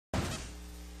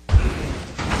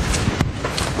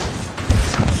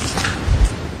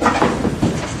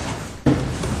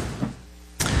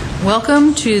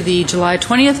Welcome to the July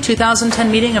 20th,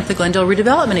 2010 meeting of the Glendale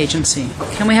Redevelopment Agency.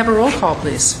 Can we have a roll call,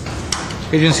 please?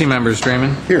 Agency members: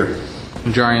 Draymond. Here.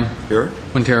 Najarian. Here.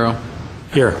 Quintero.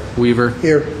 Here. Weaver.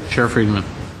 Here. Chair Friedman.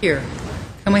 Here.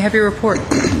 Can we have your report?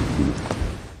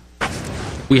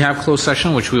 We have closed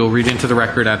session, which we will read into the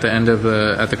record at the end of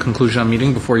at the conclusion of the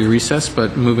meeting before you recess.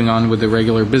 But moving on with the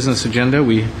regular business agenda,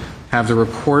 we have the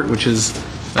report, which is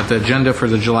that the agenda for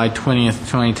the July 20th,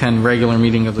 2010 regular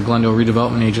meeting of the Glendale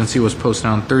Redevelopment Agency was posted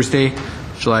on Thursday,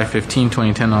 July 15,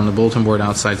 2010 on the bulletin board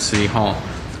outside City Hall.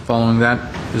 Following that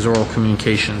is oral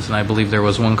communications, and I believe there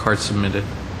was one card submitted.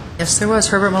 Yes, there was.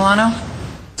 Herbert Milano?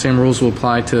 Same rules will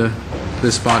apply to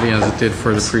this body as it did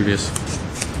for the previous.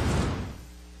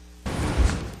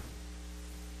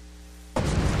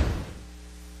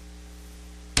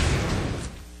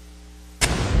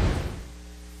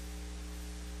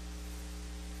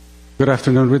 Good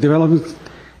afternoon, Redevelopment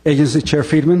Agency Chair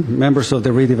Friedman, members of the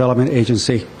Redevelopment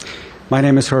Agency. My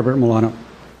name is Herbert Milano.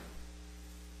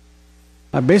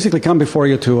 I basically come before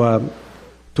you to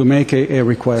make a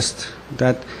request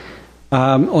that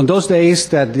on those days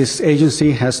that this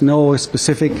agency has no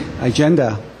specific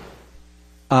agenda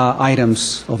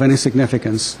items of any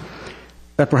significance,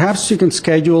 that perhaps you can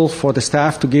schedule for the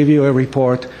staff to give you a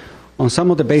report on some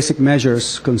of the basic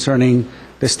measures concerning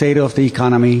the state of the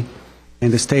economy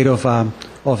and the state of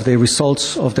the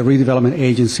results of the redevelopment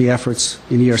agency efforts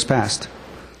in years past.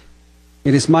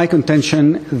 It is my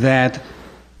contention that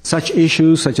such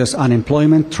issues such as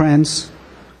unemployment trends,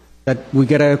 that we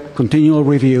get a continual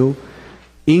review,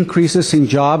 increases in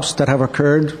jobs that have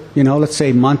occurred, let's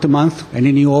say month to month,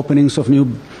 any new openings of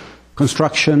new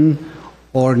construction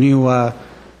or new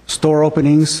store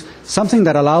openings, something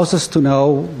that allows us to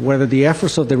know whether the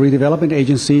efforts of the redevelopment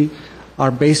agency are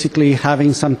basically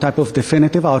having some type of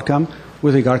definitive outcome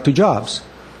with regard to jobs.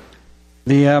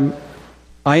 I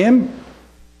am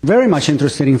very much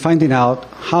interested in finding out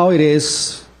how it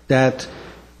is that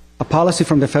a policy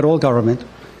from the federal government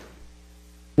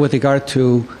with regard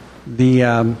to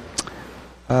the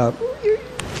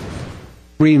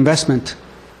reinvestment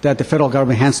that the federal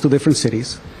government hands to different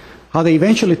cities, how they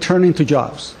eventually turn into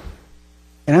jobs.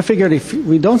 And I figured if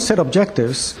we don't set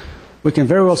objectives, we can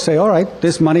very well say, all right,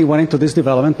 this money went into this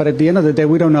development, but at the end of the day,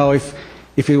 we don't know if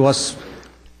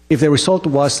the result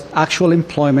was actual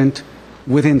employment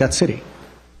within that city.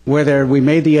 Whether we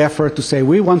made the effort to say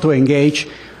we want to engage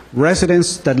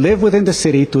residents that live within the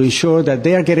city to ensure that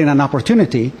they are getting an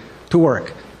opportunity to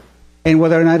work. And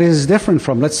whether or not it is different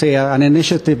from, let's say, an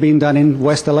initiative being done in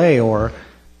West LA or,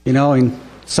 in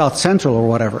South Central or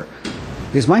whatever.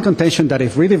 It is my contention that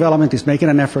if redevelopment is making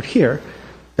an effort here,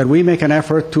 that we make an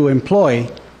effort to employ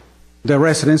the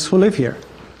residents who live here.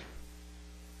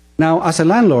 Now, as a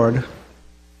landlord,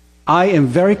 I am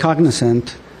very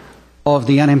cognizant of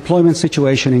the unemployment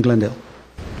situation in Glendale,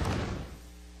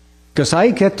 because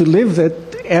I get to live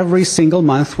it every single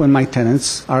month when my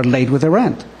tenants are late with their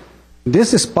rent.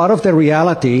 This is part of the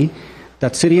reality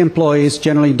that city employees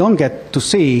generally don't get to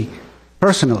see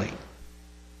personally.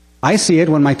 I see it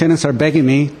when my tenants are begging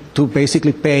me to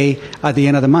basically pay at the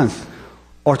end of the month,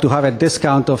 or to have a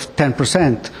discount of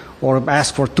 10%, or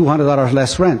ask for $200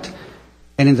 less rent.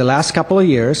 And in the last couple of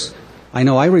years, I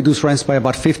know I reduced rents by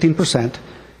about 15%,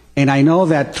 and I know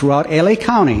that throughout LA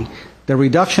County, the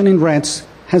reduction in rents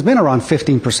has been around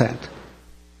 15%.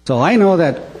 So I know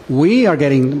that we are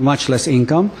getting much less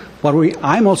income, but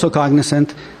I'm also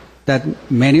cognizant that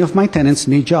many of my tenants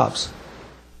need jobs.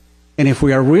 And if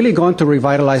we are really going to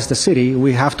revitalize the city,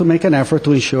 we have to make an effort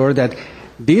to ensure that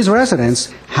these residents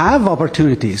have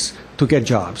opportunities to get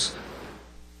jobs.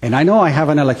 And I know I have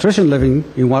an electrician living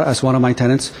as one of my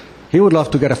tenants. He would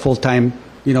love to get a full-time,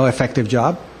 effective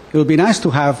job. It would be nice to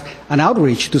have an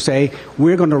outreach to say,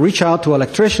 we're going to reach out to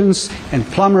electricians and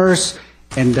plumbers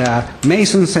and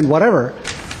masons and whatever.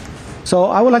 So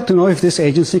I would like to know if this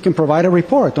agency can provide a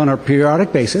report on a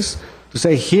periodic basis to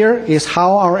say, here is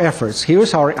how our efforts,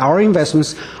 here's how our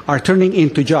investments are turning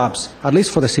into jobs, at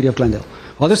least for the city of Glendale.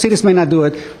 Other cities may not do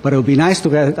it, but it would be nice to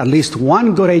get at least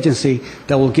one good agency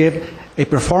that will give a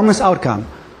performance outcome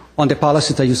on the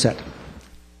policies that you set.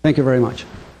 Thank you very much.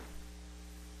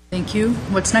 Thank you.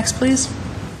 What's next, please?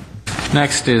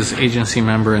 Next is agency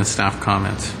member and staff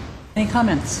comments. Any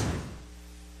comments?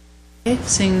 Okay,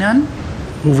 seeing none.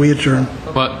 Move we adjourn.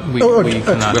 But we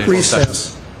cannot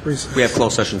recess. We have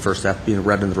closed session first. That being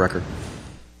read in the record.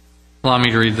 Allow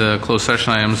me to read the closed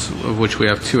session items, of which we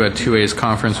have two. At 2A is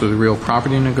conference with real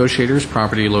property negotiators.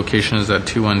 Property location is at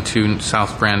 212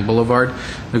 South Brand Boulevard.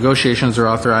 Negotiations are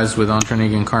authorized with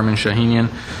Antranig and Carmen Shahinian.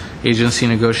 Agency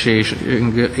negotiators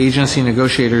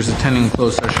attending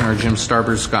closed session are Jim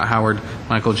Starbird, Scott Howard,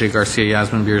 Michael J. Garcia,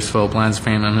 Yasmin Beers, Philip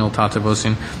Lansfame, Emil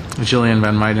Tatavosian, Jillian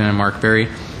Van Meiden, and Mark Berry.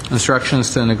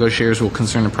 Instructions to the negotiators will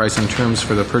concern the price and terms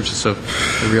for the purchase of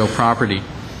the real property.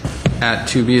 At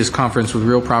 2B is conference with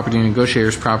real property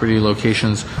negotiators, property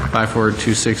locations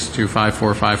 5426 through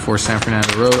 5454 San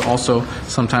Fernando Road, also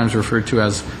sometimes referred to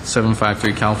as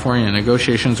 753 California.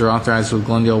 Negotiations are authorized with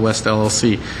Glendale West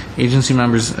LLC.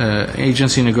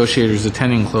 Agency negotiators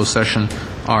attending closed session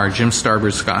are Jim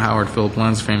Starbird, Scott Howard, Philip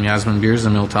Lansfame, Yasmin Beers,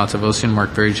 Emil Tatavosian,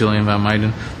 Mark Berry, Jillian Van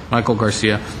Meiden, Michael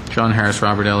Garcia, John Harris,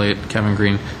 Robert Elliott, Kevin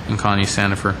Green, and Connie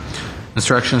Sandifer.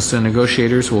 Instructions to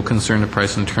negotiators will concern the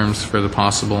price and terms for the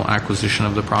possible acquisition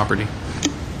of the property.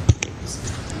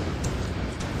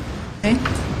 Okay.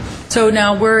 So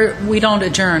now we don't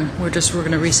adjourn. We're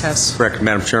going to recess. Correct,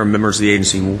 Madam Chairman, members of the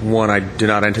agency. One, I do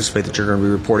not anticipate that you're going to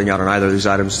be reporting out on either of these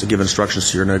items to give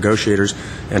instructions to your negotiators.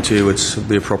 And two, it's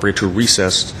be appropriate to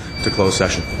recess to closed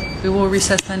session. We will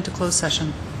recess then to closed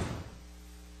session.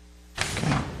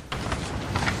 Okay.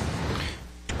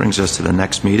 Brings us to the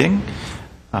next meeting.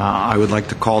 I would like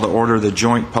to call to order the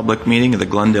joint public meeting of the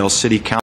Glendale City Council